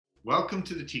Welcome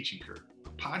to The Teaching Curve, a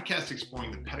podcast exploring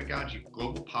the pedagogy of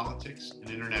global politics and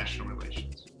international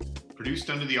relations. Produced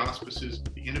under the auspices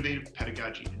of the Innovative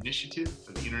Pedagogy Initiative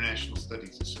of the International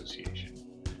Studies Association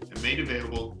and made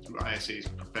available through ISA's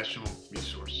Professional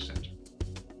Resource Center.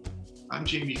 I'm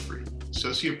Jamie Free,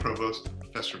 Associate Provost and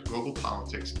Professor of Global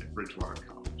Politics at Bridgewater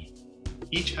College.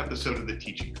 Each episode of The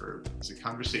Teaching Curve is a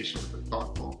conversation with a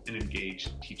thoughtful and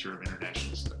engaged teacher of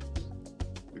international studies.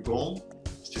 The goal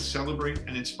is to celebrate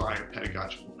and inspire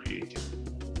pedagogical creativity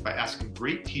by asking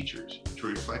great teachers to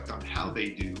reflect on how they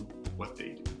do what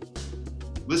they do.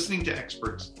 Listening to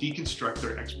experts deconstruct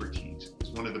their expertise is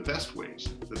one of the best ways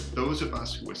that those of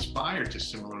us who aspire to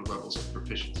similar levels of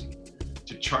proficiency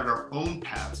to chart our own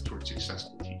paths toward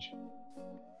successful teaching.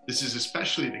 This is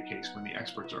especially the case when the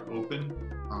experts are open,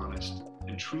 honest,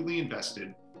 and truly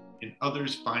invested in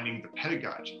others finding the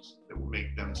pedagogies that will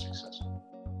make them successful.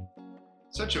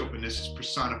 Such openness is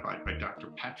personified by Dr.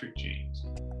 Patrick James,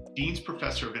 Dean's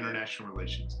Professor of International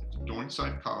Relations at the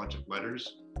Dornsife College of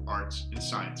Letters, Arts, and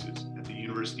Sciences at the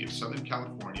University of Southern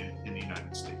California in the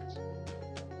United States.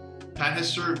 Pat has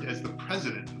served as the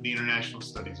President of the International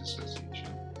Studies Association.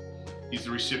 He's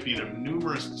the recipient of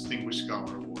numerous Distinguished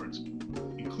Scholar Awards,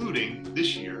 including,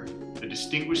 this year, the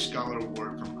Distinguished Scholar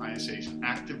Award from ISA's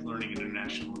Active Learning and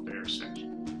International Affairs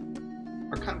section.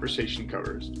 Our conversation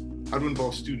covers how to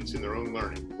involve students in their own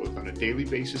learning, both on a daily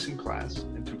basis in class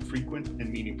and through frequent and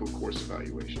meaningful course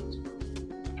evaluations.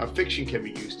 How fiction can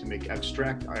be used to make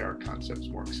abstract IR concepts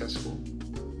more accessible,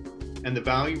 and the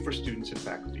value for students and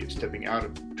faculty of stepping out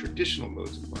of traditional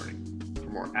modes of learning for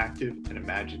more active and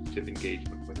imaginative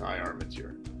engagement with IR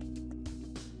material.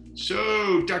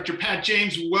 So, Dr. Pat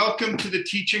James, welcome to The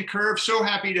Teaching Curve. So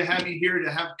happy to have you here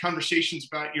to have conversations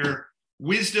about your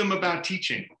wisdom about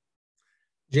teaching.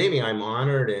 Jamie, I'm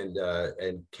honored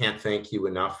and can't thank you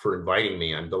enough for inviting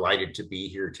me. I'm delighted to be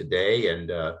here today and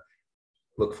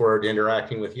look forward to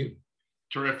interacting with you.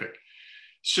 Terrific.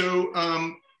 So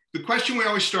the question we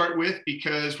always start with,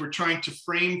 because we're trying to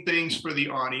frame things for the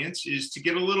audience, is to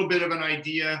get a little bit of an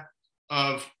idea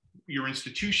of your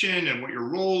institution and what your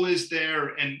role is there.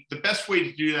 And the best way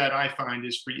to do that, I find,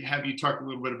 is for you have you talk a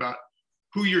little bit about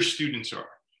who your students are.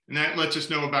 And that lets us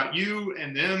know about you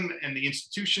and them and the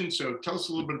institution. So tell us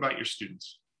a little bit about your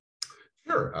students.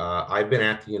 Sure. I've been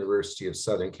at the University of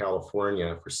Southern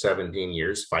California for 17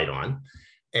 years, fight on,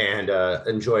 and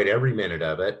enjoyed every minute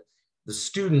of it. The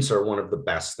students are one of the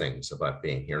best things about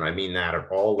being here. And I mean that at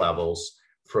all levels,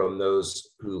 from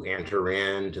those who enter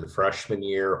into the freshman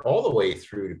year all the way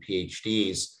through to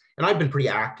PhDs. And I've been pretty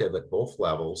active at both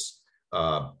levels,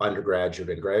 undergraduate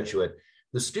and graduate.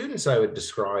 The students I would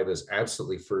describe as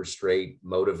absolutely first-rate,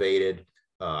 motivated.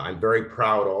 I'm very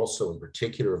proud also in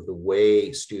particular of the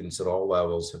way students at all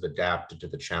levels have adapted to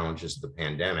the challenges of the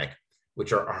pandemic,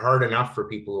 which are hard enough for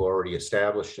people who are already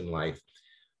established in life.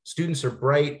 Students are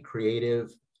bright,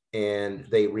 creative, and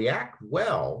they react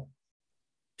well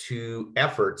to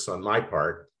efforts on my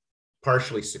part,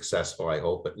 partially successful, I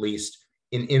hope, at least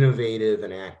in innovative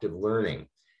and active learning.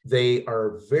 They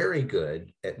are very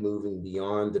good at moving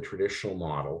beyond the traditional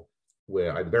model,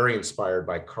 where I'm very inspired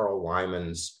by Carl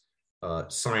Wyman's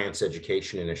science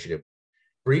education initiative.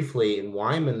 Briefly, in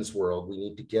Wyman's world, we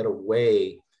need to get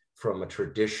away from a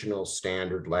traditional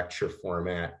standard lecture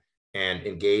format and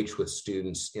engage with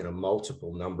students in a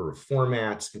multiple number of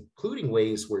formats, including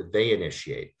ways where they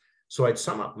initiate. So I'd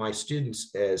sum up my students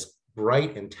as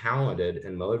bright and talented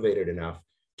and motivated enough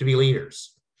to be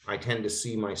leaders. I tend to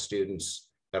see my students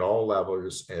at all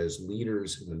levels as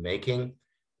leaders in the making.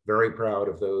 Very proud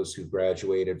of those who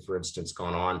graduated, for instance,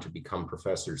 gone on to become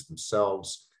professors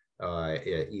themselves,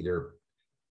 either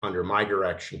under my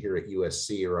direction here at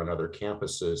USC or on other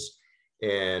campuses.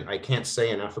 And I can't say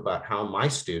enough about how my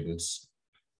students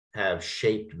have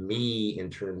shaped me in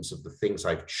terms of the things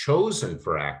I've chosen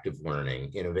for active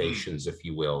learning, innovations, if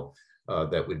you will,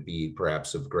 that would be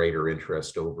perhaps of greater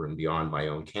interest over and beyond my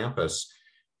own campus.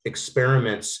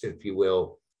 Experiments, if you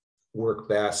will, work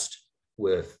best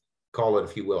with, call it,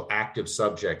 if you will, active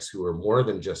subjects who are more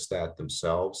than just that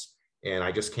themselves. And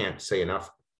I just can't say enough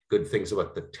good things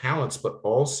about the talents, but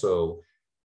also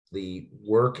the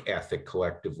work ethic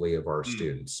collectively of our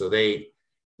students. So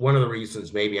one of the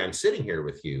reasons maybe I'm sitting here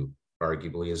with you,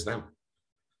 arguably, is them.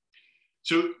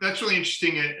 So that's really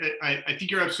interesting. I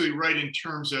think you're absolutely right in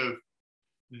terms of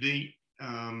the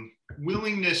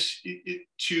willingness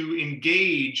to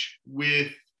engage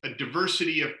with a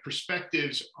diversity of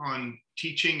perspectives on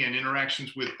teaching and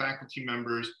interactions with faculty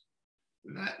members.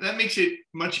 That makes it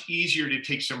much easier to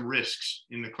take some risks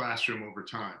in the classroom over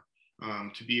time.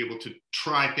 to be able to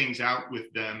try things out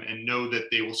with them and know that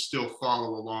they will still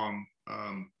follow along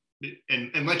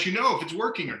and let you know if it's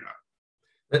working or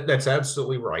not. That's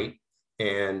absolutely right.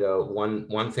 And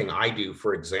one thing I do,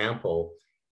 for example,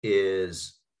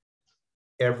 is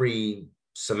every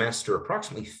semester,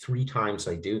 approximately 3 times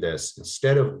I do this,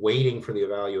 instead of waiting for the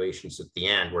evaluations at the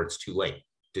end where it's too late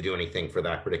to do anything for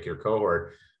that particular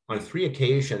cohort. On 3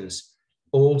 occasions,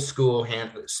 old school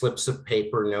slips of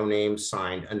paper, no names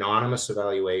signed, anonymous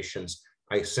evaluations.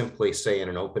 I simply say in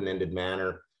an open-ended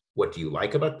manner, what do you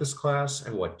like about this class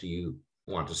and what do you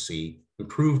want to see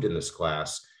improved in this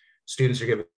class? Students are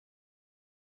given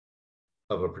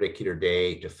of a particular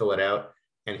day to fill it out.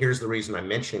 And here's the reason I'm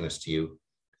mentioning this to you.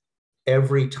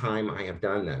 Every time I have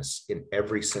done this in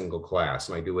every single class,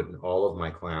 and I do it in all of my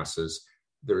classes,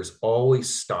 there's always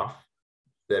stuff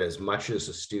that, as much as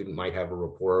a student might have a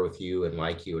rapport with you and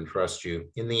like you and trust you,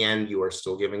 in the end, you are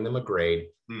still giving them a grade.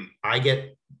 I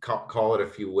get, call it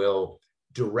if you will,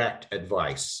 direct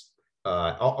advice.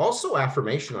 Also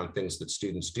affirmation on things that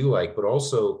students do like, but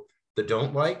also the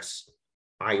don't likes.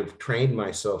 I have trained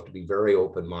myself to be very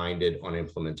open-minded on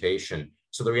implementation.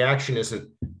 So the reaction isn't,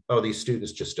 oh, these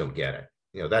students just don't get it.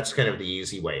 You know, that's kind of the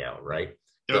easy way out, right?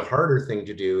 Yep. The harder thing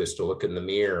to do is to look in the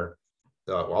mirror,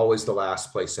 always the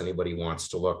last place anybody wants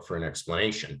to look for an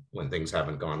explanation when things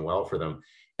haven't gone well for them.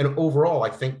 And overall, I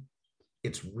think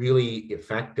it's really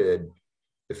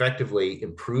effectively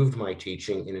improved my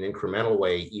teaching in an incremental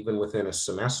way, even within a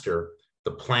semester.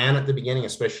 The plan at the beginning,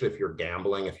 especially if you're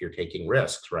gambling, if you're taking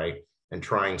risks, right, and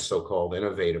trying so-called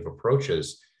innovative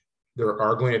approaches, there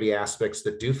are going to be aspects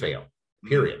that do fail,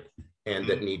 period, and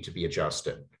that need to be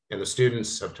adjusted. And the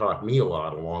students have taught me a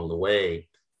lot along the way.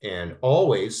 And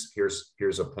always,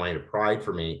 here's a point of pride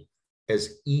for me,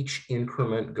 as each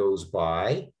increment goes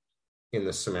by in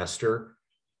the semester,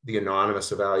 the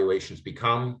anonymous evaluations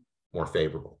become more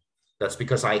favorable. That's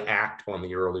because I act on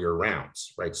the earlier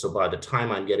rounds, right? So by the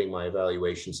time I'm getting my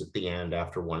evaluations at the end,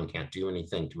 after one can't do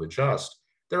anything to adjust,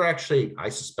 they're actually, I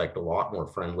suspect, a lot more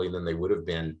friendly than they would have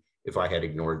been if I had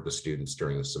ignored the students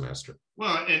during the semester.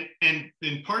 Well, and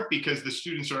in part because the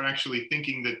students are actually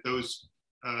thinking that those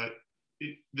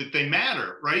that they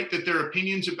matter, right? That their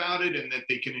opinions about it and that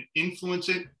they can influence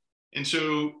it. And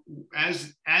so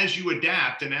as you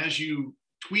adapt and as you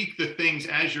tweak the things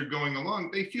as you're going along,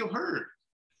 they feel heard.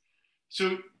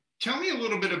 So tell me a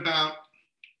little bit about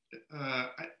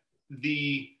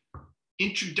the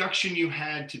introduction you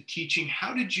had to teaching.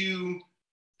 How did you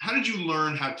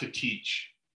learn how to teach?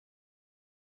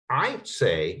 I'd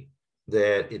say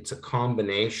that it's a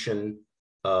combination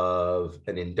of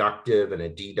an inductive and a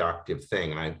deductive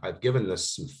thing. I've given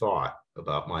this some thought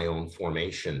about my own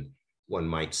formation, one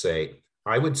might say.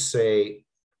 I would say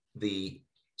the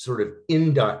sort of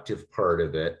inductive part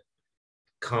of it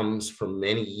comes from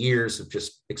many years of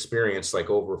just experience, like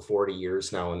over 40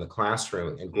 years now in the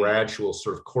classroom, and gradual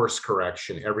sort of course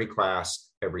correction. Every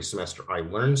class, every semester, I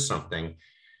learned something.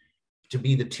 To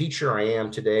be the teacher I am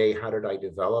today, how did I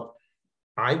develop?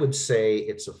 I would say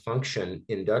it's a function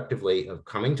inductively of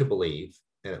coming to believe,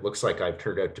 and it looks like I've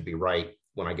turned out to be right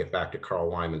when I get back to Carl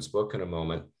Wyman's book in a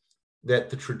moment, that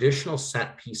the traditional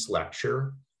set piece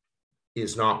lecture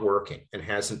is not working and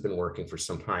hasn't been working for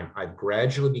some time. I've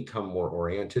gradually become more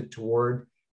oriented toward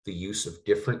the use of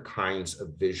different kinds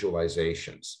of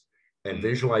visualizations, and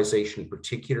visualization in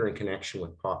particular in connection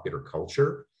with popular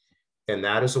culture. And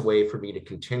that is a way for me to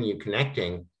continue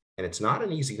connecting. And it's not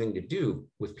an easy thing to do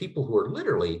with people who are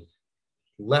literally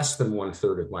less than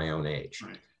 1/3 of my own age.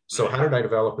 Right. So how did I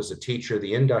develop as a teacher?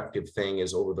 The inductive thing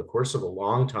is, over the course of a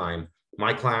long time,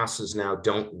 my classes now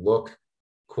don't look,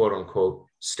 quote unquote,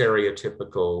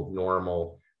 stereotypical,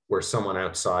 normal, where someone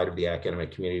outside of the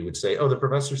academic community would say, oh, the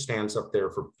professor stands up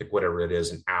there for whatever it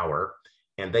is, an hour,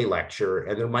 and they lecture.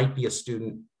 And there might be a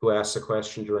student who asks a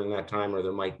question during that time, or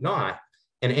there might not.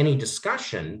 And any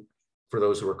discussion, for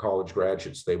those who are college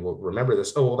graduates, they will remember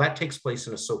this. Oh, well, that takes place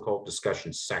in a so-called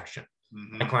discussion section.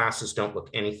 My classes don't look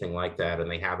anything like that, and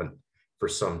they haven't for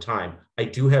some time. I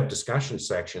do have discussion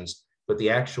sections, but the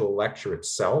actual lecture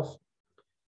itself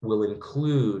will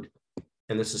include,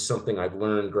 and this is something I've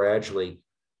learned gradually,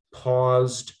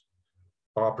 paused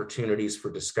opportunities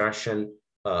for discussion,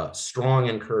 strong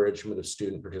encouragement of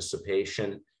student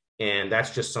participation. And that's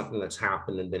just something that's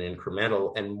happened and been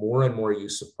incremental, and more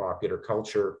use of popular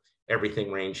culture,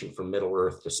 everything ranging from Middle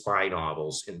Earth to spy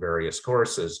novels in various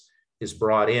courses, is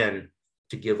brought in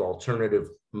to give alternative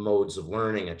modes of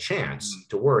learning a chance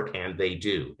to work. And they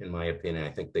do, in my opinion.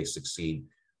 I think they succeed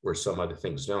where some other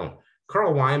things don't.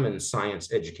 Carl Wyman's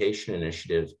Science Education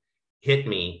Initiative hit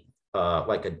me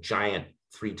like a giant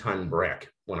 3-ton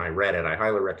brick when I read it. I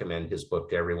highly recommend his book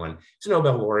to everyone. He's a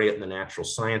Nobel laureate in the natural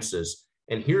sciences.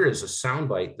 And here is a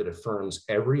soundbite that affirms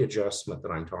every adjustment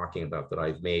that I'm talking about that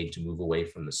I've made to move away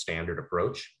from the standard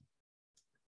approach.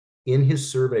 In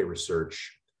his survey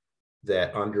research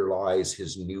that underlies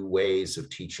his new ways of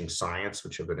teaching science,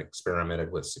 which have been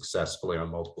experimented with successfully on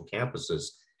multiple campuses,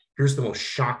 here's the most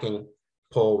shocking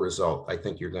poll result I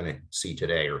think you're going to see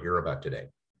today or hear about today.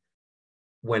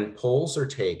 When polls are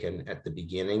taken at the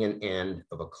beginning and end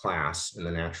of a class in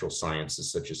the natural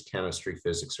sciences, such as chemistry,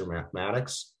 physics, or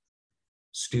mathematics,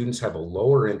 students have a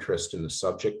lower interest in the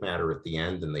subject matter at the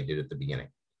end than they did at the beginning.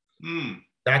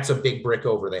 That's a big brick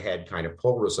over the head kind of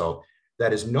poll result.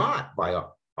 That is not, by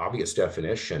obvious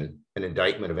definition, an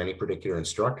indictment of any particular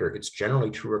instructor. It's generally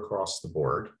true across the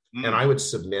board. And I would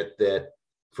submit that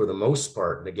for the most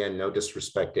part, and again, no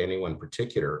disrespect to anyone in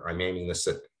particular, I'm aiming this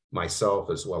at myself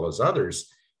as well as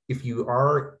others, if you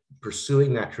are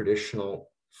pursuing that traditional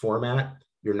format,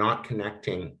 you're not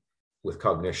connecting with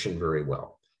cognition very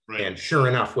well. Right. And sure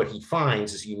enough, what he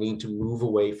finds is you need to move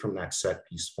away from that set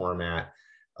piece format.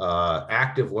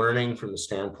 Active learning from the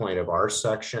standpoint of our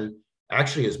section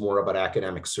actually is more about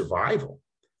academic survival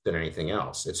than anything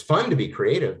else. It's fun to be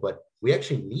creative, but we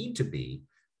actually need to be,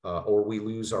 or we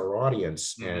lose our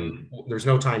audience. And there's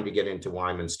no time to get into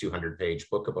Wyman's 200-page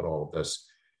book about all of this.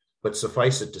 But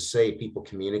suffice it to say, people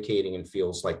communicating in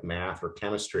fields like math or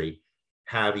chemistry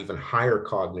have even higher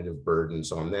cognitive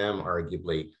burdens on them,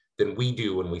 arguably, than we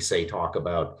do when we talk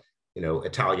about,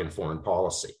 Italian foreign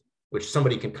policy, which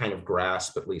somebody can kind of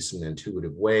grasp, at least in an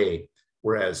intuitive way.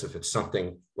 Whereas if it's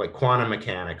something like quantum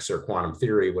mechanics or quantum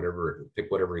theory,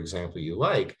 pick whatever example you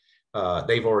like,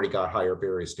 they've already got higher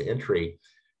barriers to entry.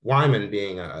 Wyman,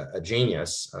 being a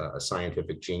genius, a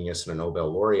scientific genius and a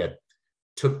Nobel laureate,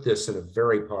 took this in a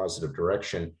very positive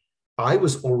direction. I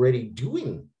was already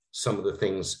doing some of the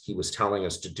things he was telling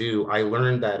us to do. I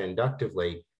learned that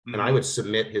inductively, and I would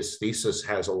submit his thesis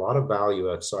has a lot of value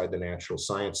outside the natural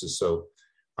sciences. So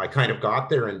I kind of got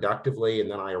there inductively, and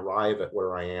then I arrive at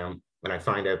where I am, and I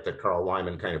find out that Carl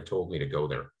Wyman kind of told me to go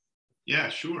there. Yeah,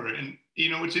 sure. And,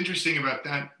 what's interesting about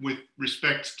that with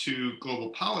respect to global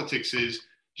politics is,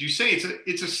 as you say,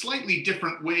 it's a slightly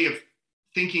different way of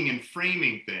thinking and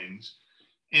framing things.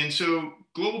 And so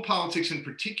global politics in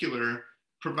particular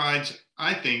provides,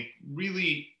 I think,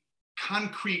 really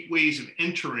concrete ways of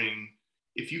entering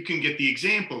if you can get the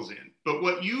examples in. But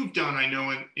what you've done, I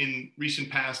know, in recent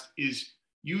past is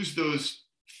use those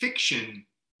fiction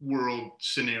world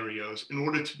scenarios in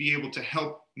order to be able to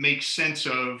help make sense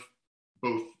of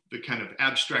both the kind of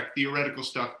abstract theoretical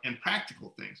stuff and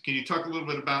practical things. Can you talk a little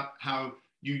bit about how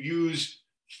you use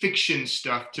fiction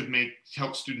stuff to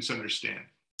help students understand?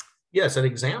 Yes, an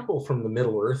example from the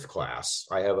Middle Earth class.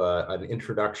 I have an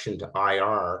introduction to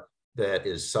IR that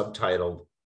is subtitled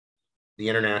The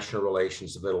International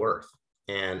Relations of Middle Earth.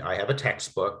 And I have a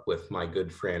textbook with my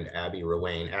good friend Abigail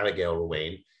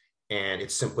Ruane, and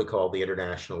it's simply called The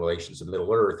International Relations of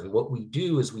Middle Earth. And what we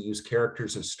do is we use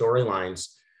characters and storylines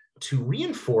to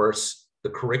reinforce the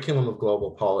curriculum of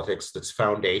global politics that's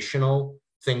foundational,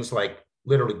 things like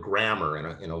literally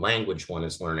grammar in a language one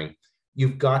is learning.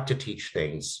 You've got to teach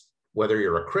things. Whether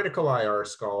you're a critical IR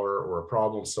scholar or a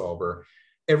problem solver,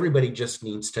 everybody just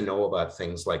needs to know about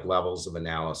things like levels of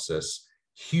analysis,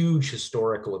 huge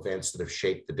historical events that have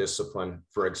shaped the discipline.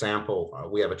 For example,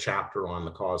 we have a chapter on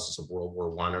the causes of World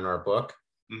War I in our book,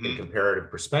 in comparative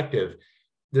perspective.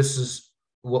 This is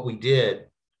what we did,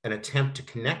 an attempt to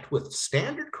connect with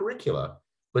standard curricula,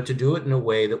 but to do it in a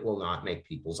way that will not make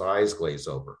people's eyes glaze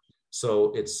over.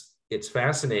 So it's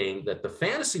fascinating that the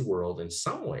fantasy world, in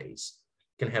some ways,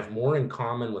 can have more in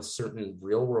common with certain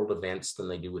real world events than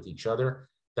they do with each other.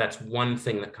 That's one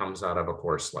thing that comes out of a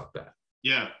course like that.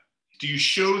 Yeah. Do you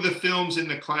show the films in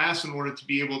the class in order to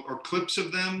be able, or clips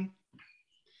of them?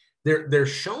 They're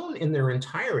shown in their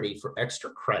entirety for extra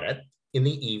credit in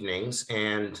the evenings,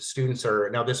 and students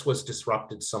now this was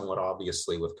disrupted somewhat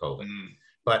obviously with COVID,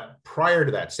 but prior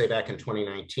to that, say back in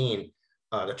 2019,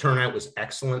 the turnout was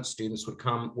excellent. Students would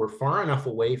come. We're far enough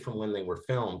away from when they were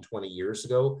filmed 20 years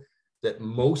ago that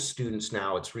most students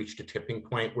now, it's reached a tipping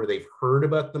point where they've heard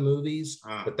about the movies,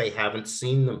 but they haven't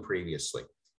seen them previously.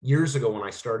 Years ago, when I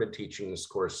started teaching this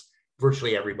course,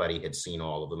 virtually everybody had seen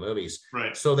all of the movies.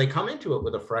 Right. So they come into it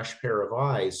with a fresh pair of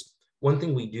eyes. One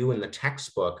thing we do in the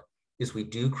textbook is we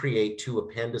do create two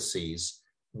appendices,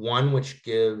 one which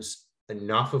gives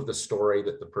enough of the story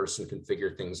that the person can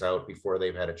figure things out before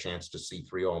they've had a chance to see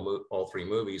all three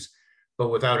movies, but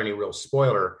without any real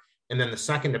spoiler. And then the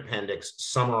second appendix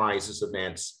summarizes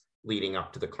events leading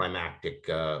up to the climactic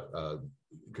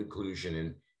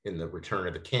conclusion in the Return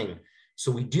of the King.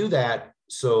 So we do that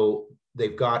so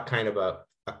they've got kind of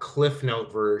a a Cliff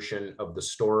Note version of the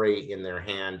story in their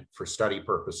hand for study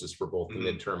purposes for both the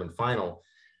midterm and final.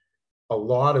 A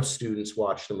lot of students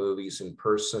watch the movies in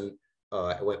person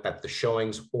at the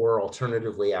showings, or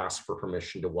alternatively ask for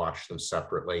permission to watch them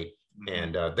separately.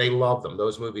 And they love them.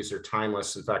 Those movies are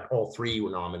timeless. In fact, all three were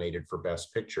nominated for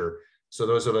Best Picture. So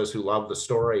those of us who love the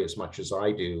story as much as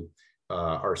I do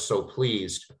are so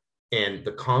pleased. And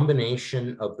the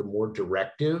combination of the more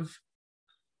directive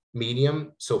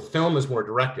medium, so film is more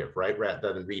directive, right,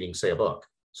 rather than reading, say, a book.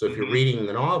 So if you're reading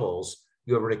the novels,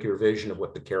 you have a particular vision of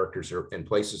what the characters are and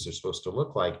places are supposed to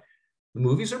look like. The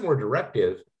movies are more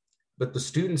directive, but the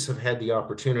students have had the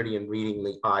opportunity in reading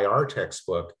the IR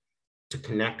textbook to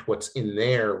connect what's in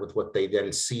there with what they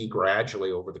then see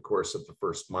gradually over the course of the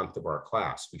first month of our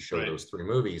class. We show those three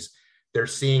movies. They're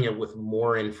seeing it with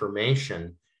more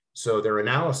information. So their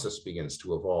analysis begins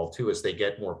to evolve too, as they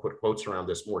get more, put quotes around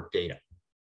this, more data.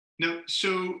 Now,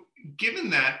 so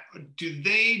given that, do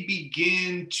they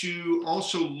begin to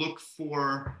also look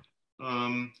for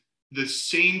the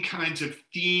same kinds of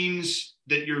themes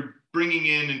that you're bringing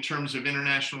in terms of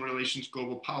international relations,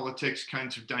 global politics,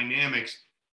 kinds of dynamics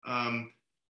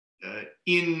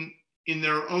in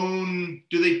their own?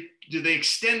 Do they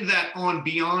extend that on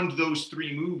beyond those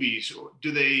three movies, or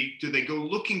do they go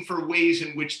looking for ways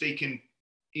in which they can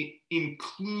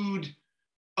include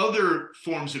other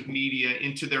forms of media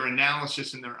into their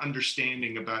analysis and their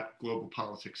understanding about global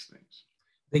politics things?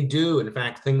 They do. In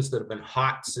fact, things that have been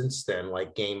hot since then,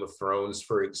 like Game of Thrones,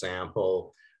 for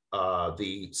example,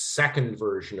 the second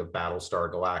version of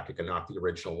Battlestar Galactica, not the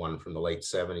original one from the late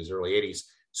 70s, early 80s,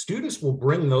 students will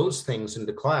bring those things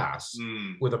into class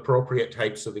with appropriate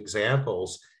types of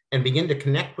examples and begin to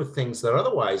connect with things that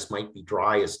otherwise might be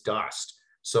dry as dust.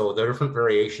 So the different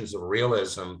variations of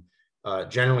realism,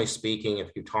 generally speaking,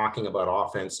 if you're talking about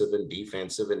offensive and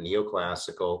defensive and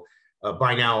neoclassical,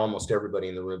 by now almost everybody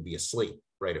in the room would be asleep,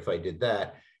 right? If I did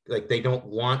that, like, they don't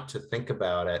want to think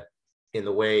about it in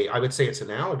the way, I would say it's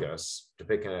analogous to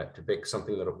pick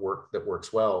something that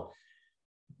works well.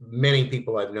 Many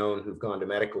people I've known who've gone to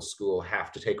medical school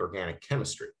have to take organic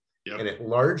chemistry. And it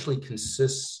largely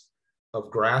consists of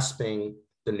grasping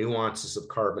the nuances of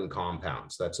carbon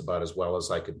compounds. That's about as well as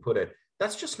I could put it.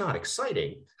 That's just not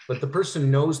exciting, but the person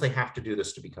knows they have to do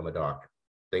this to become a doctor.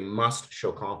 They must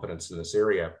show competence in this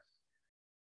area.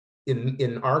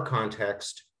 In our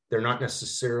context, they're not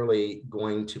necessarily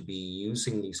going to be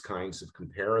using these kinds of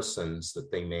comparisons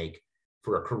that they make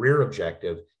for a career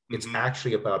objective. It's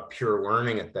actually about pure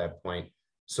learning at that point.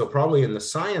 So probably in the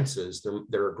sciences,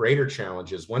 there are greater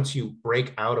challenges once you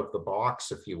break out of the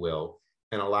box, if you will,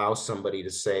 and allow somebody to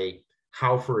say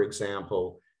how, for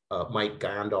example, might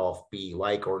Gandalf be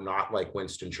like or not like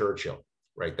Winston Churchill,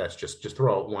 right? That's just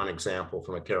throw out one example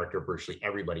from a character virtually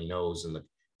everybody knows in the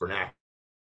vernacular,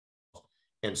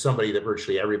 and somebody that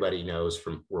virtually everybody knows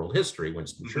from world history,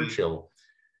 Winston Churchill.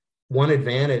 One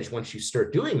advantage once you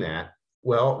start doing that,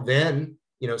 well, then,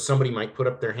 somebody might put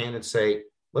up their hand and say,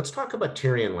 let's talk about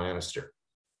Tyrion Lannister.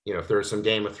 If there are some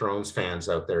Game of Thrones fans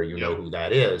out there, know who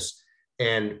that is.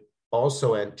 And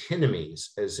also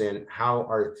antinomies, as in how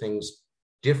are things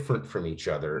different from each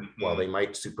other, while they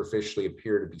might superficially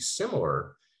appear to be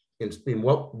similar, in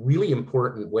what really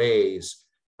important ways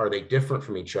are they different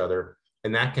from each other?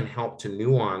 And that can help to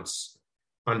nuance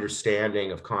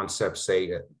understanding of concepts,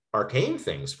 say, arcane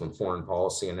things from foreign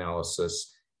policy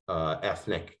analysis,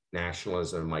 ethnic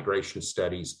nationalism, migration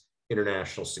studies,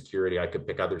 international security. I could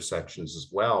pick other sections as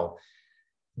well,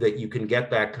 that you can get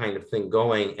that kind of thing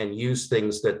going and use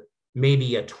things that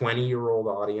maybe a 20-year-old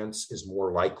audience is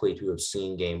more likely to have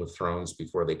seen Game of Thrones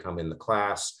before they come in the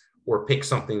class, or pick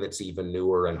something that's even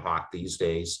newer and hot these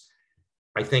days.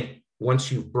 I think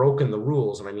once you've broken the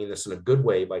rules, and I mean this in a good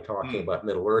way by talking about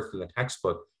Middle Earth in the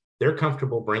textbook, they're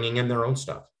comfortable bringing in their own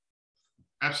stuff.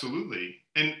 Absolutely.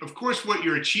 And of course, what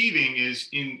you're achieving is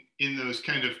in those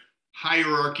kind of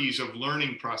hierarchies of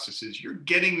learning processes, you're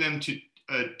getting them to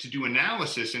do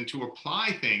analysis and to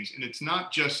apply things. And it's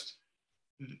not just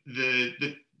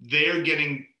they're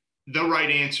getting the right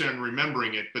answer and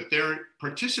remembering it, but they're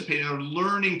participating or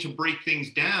learning to break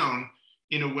things down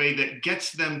in a way that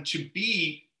gets them to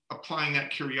be applying that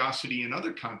curiosity in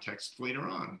other contexts later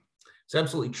on. It's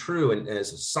absolutely true. And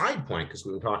as a side point, because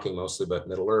we've been talking mostly about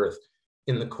Middle Earth,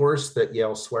 in the course that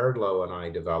Yael Swerdlow and I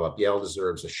developed, Yael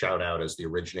deserves a shout out as the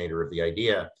originator of the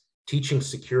idea, teaching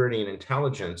security and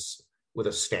intelligence with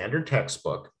a standard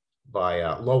textbook by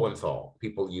Lowenthal.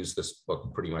 People use this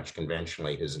book pretty much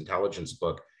conventionally, his intelligence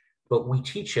book, but we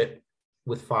teach it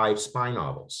with 5 spy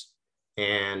novels.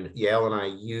 And Yael and I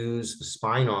use the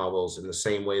spy novels in the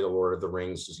same way The Lord of the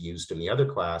Rings is used in the other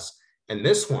class. And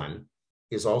this one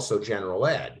is also general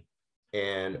ed.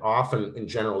 And often in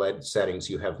general ed settings,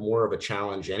 you have more of a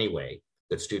challenge anyway,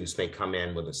 that students may come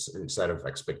in with a certain set of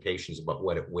expectations about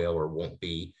what it will or won't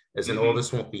be, as in, oh,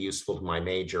 this won't be useful to my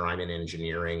major, I'm in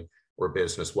engineering or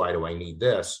business, why do I need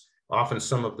this? Often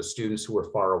some of the students who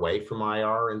are far away from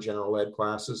IR in general ed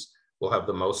classes will have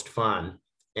the most fun,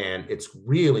 and it's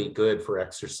really good for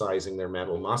exercising their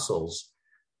mental muscles.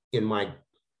 In my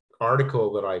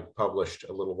article that I published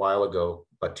a little while ago,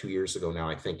 about 2 years ago now,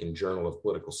 I think, in Journal of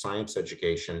Political Science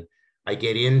Education, I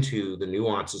get into the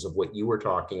nuances of what you were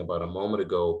talking about a moment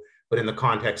ago, but in the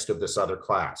context of this other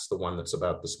class, the one that's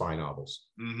about the spy novels.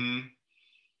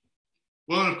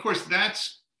 Well, and of course,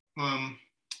 that's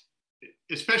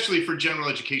especially for general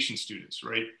education students,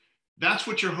 right? That's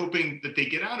what you're hoping that they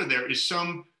get out of there, is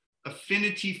some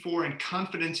affinity for and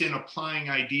confidence in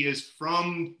applying ideas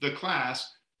from the class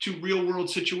to real world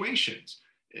situations.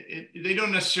 They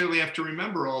don't necessarily have to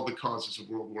remember all the causes of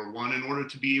World War I in order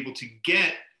to be able to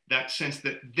get that sense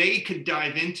that they could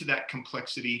dive into that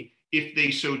complexity if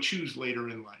they so choose later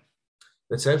in life.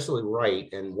 That's absolutely right.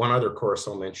 And one other course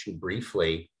I'll mention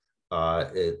briefly,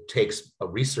 it takes a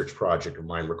research project of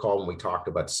mine. Recall when we talked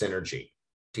about synergy,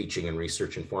 teaching and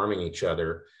research informing each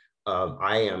other.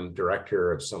 I am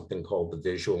director of something called the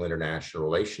Visual International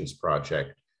Relations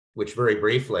Project, which very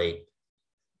briefly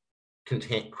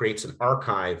creates an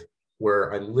archive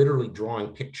where I'm literally drawing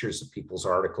pictures of people's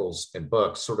articles and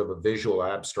books, sort of a visual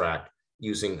abstract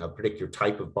using a particular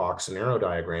type of box and arrow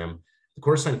diagram. The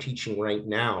course I'm teaching right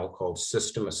now, called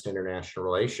Systemist International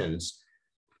Relations,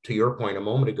 to your point a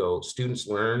moment ago, students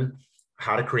learn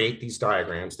how to create these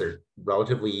diagrams. They're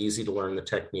relatively easy to learn the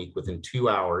technique. Within 2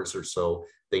 hours or so,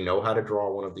 they know how to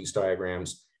draw one of these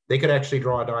diagrams. They could actually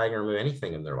draw a diagram of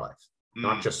anything in their life,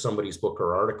 not just somebody's book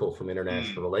or article from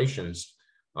international relations.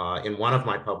 In one of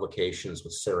my publications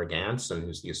with Sarah Ganson,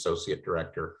 who's the associate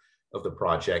director of the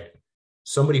project,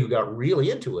 somebody who got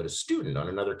really into it, a student on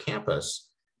another campus,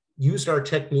 used our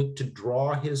technique to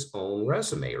draw his own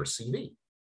resume or CV.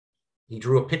 He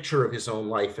drew a picture of his own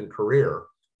life and career.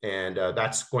 And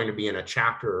that's going to be in a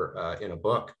chapter in a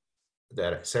book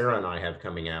that Sarah and I have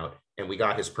coming out. And we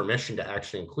got his permission to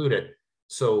actually include it.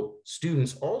 So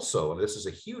students also, and this is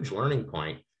a huge learning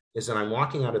point, is that I'm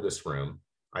walking out of this room.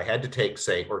 I had to take,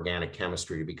 say, organic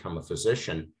chemistry to become a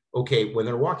physician. Okay, when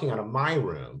they're walking out of my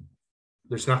room,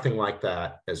 there's nothing like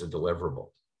that as a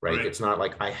deliverable, right? It's not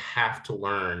like I have to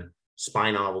learn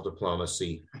spy novel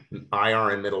diplomacy, IR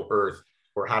and Middle Earth,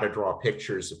 or how to draw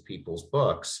pictures of people's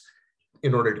books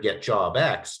in order to get job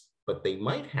X, but they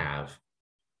might have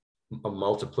a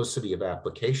multiplicity of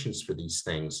applications for these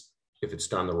things if it's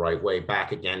done the right way.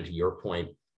 Back again to your point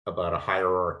about a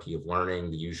hierarchy of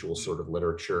learning, the usual sort of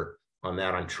literature on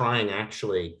that. I'm trying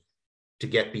actually to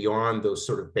get beyond those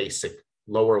sort of basic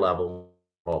lower level,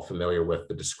 all familiar with,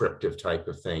 the descriptive type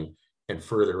of thing, and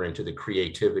further into the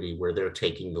creativity where they're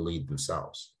taking the lead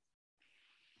themselves.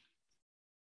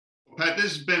 Pat,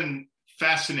 this has been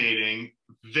fascinating,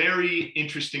 very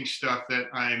interesting stuff that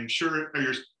I'm sure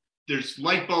there's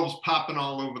light bulbs popping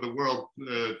all over the world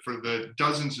for the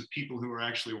dozens of people who are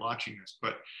actually watching this.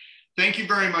 But thank you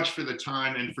very much for the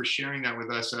time and for sharing that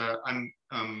with us. I'm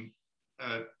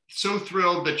so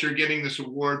thrilled that you're getting this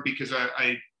award, because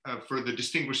I for the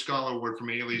Distinguished Scholar Award from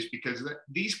ALIAS, because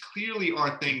these clearly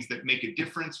are things that make a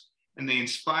difference and they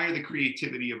inspire the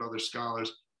creativity of other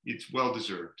scholars. It's well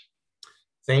deserved.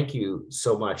 Thank you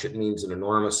so much. It means an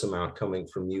enormous amount coming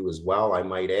from you as well. I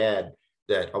might add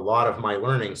that a lot of my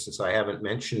learning, since I haven't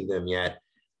mentioned them yet,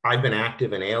 I've been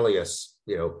active in ALIAS,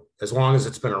 as long as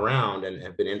it's been around, and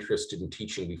have been interested in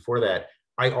teaching before that.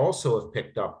 I also have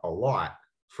picked up a lot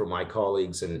from my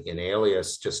colleagues in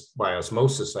ALIAS. Just by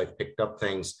osmosis, I've picked up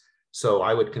things. So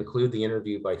I would conclude the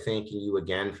interview by thanking you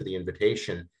again for the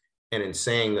invitation, and in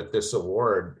saying that this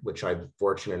award, which I'm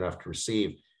fortunate enough to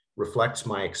receive, reflects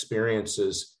my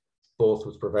experiences both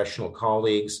with professional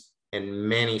colleagues and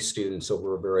many students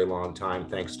over a very long time.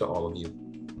 Thanks to all of you.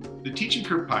 The Teaching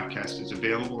Curve podcast is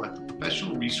available at the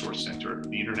Professional Resource Center of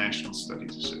the International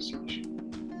Studies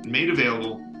Association, and made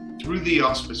available through the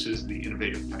auspices of the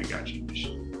Innovative Pedagogy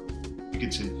Initiative. You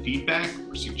can send feedback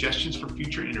or suggestions for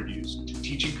future interviews to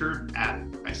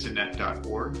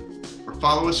teachingcurve@isanet.org, or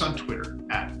follow us on Twitter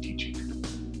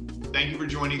 @teachingcurve. Thank you for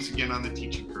joining us again on the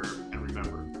Teaching Curve, and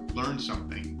remember, learn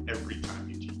something every time.